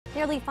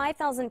Nearly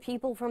 5,000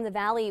 people from the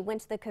Valley went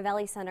to the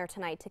Covelli Centre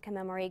tonight to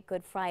commemorate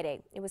Good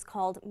Friday. It was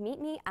called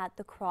Meet Me at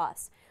the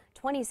Cross.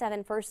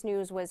 27 First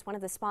News was one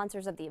of the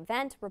sponsors of the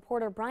event.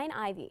 Reporter Brian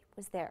Ivy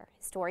was there.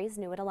 His story is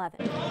new at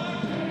 11.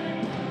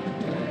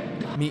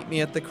 Meet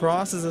Me at the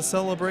Cross is a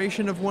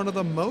celebration of one of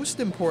the most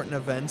important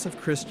events of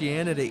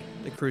Christianity,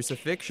 the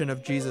crucifixion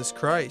of Jesus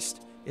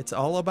Christ. It's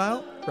all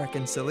about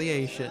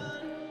reconciliation.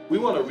 We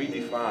want to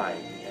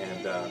redefine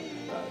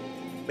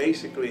and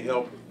basically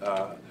help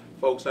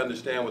folks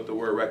understand what the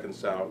word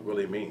reconcile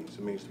really means.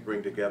 It means to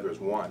bring together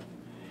as one.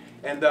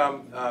 And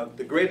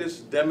the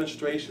greatest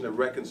demonstration of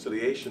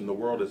reconciliation the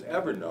world has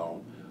ever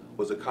known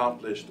was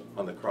accomplished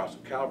on the cross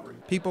of Calvary.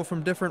 People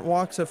from different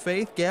walks of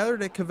faith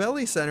gathered at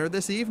Covelli Centre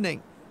this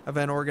evening.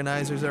 Event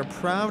organizers are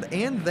proud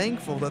and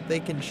thankful that they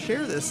can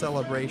share this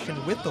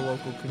celebration with the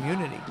local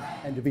community.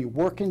 And to be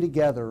working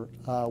together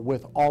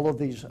with all of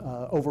these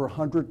over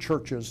 100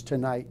 churches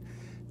tonight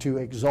to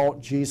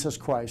exalt Jesus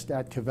Christ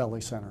at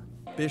Covelli Centre.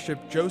 Bishop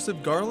Joseph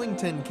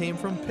Garlington came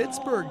from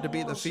Pittsburgh to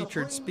be the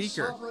featured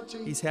speaker.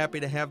 He's happy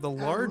to have the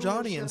large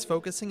audience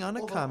focusing on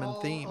a common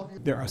theme.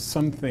 There are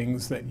some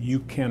things that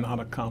you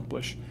cannot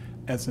accomplish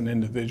as an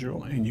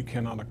individual and you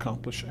cannot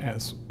accomplish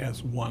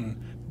as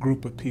one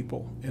group of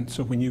people. And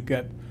so when you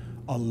get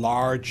a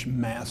large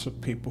mass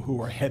of people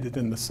who are headed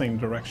in the same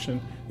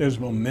direction, there's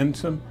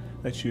momentum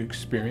that you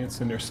experience,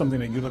 and there's something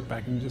that you look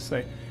back and you just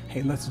say,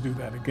 hey, let's do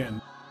that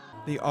again.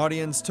 The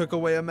audience took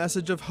away a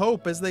message of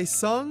hope as they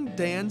sung,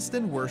 danced,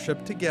 and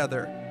worshiped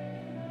together.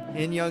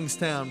 In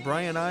Youngstown,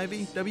 Brian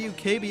Ivy,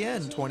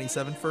 WKBN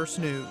 27 First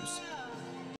News.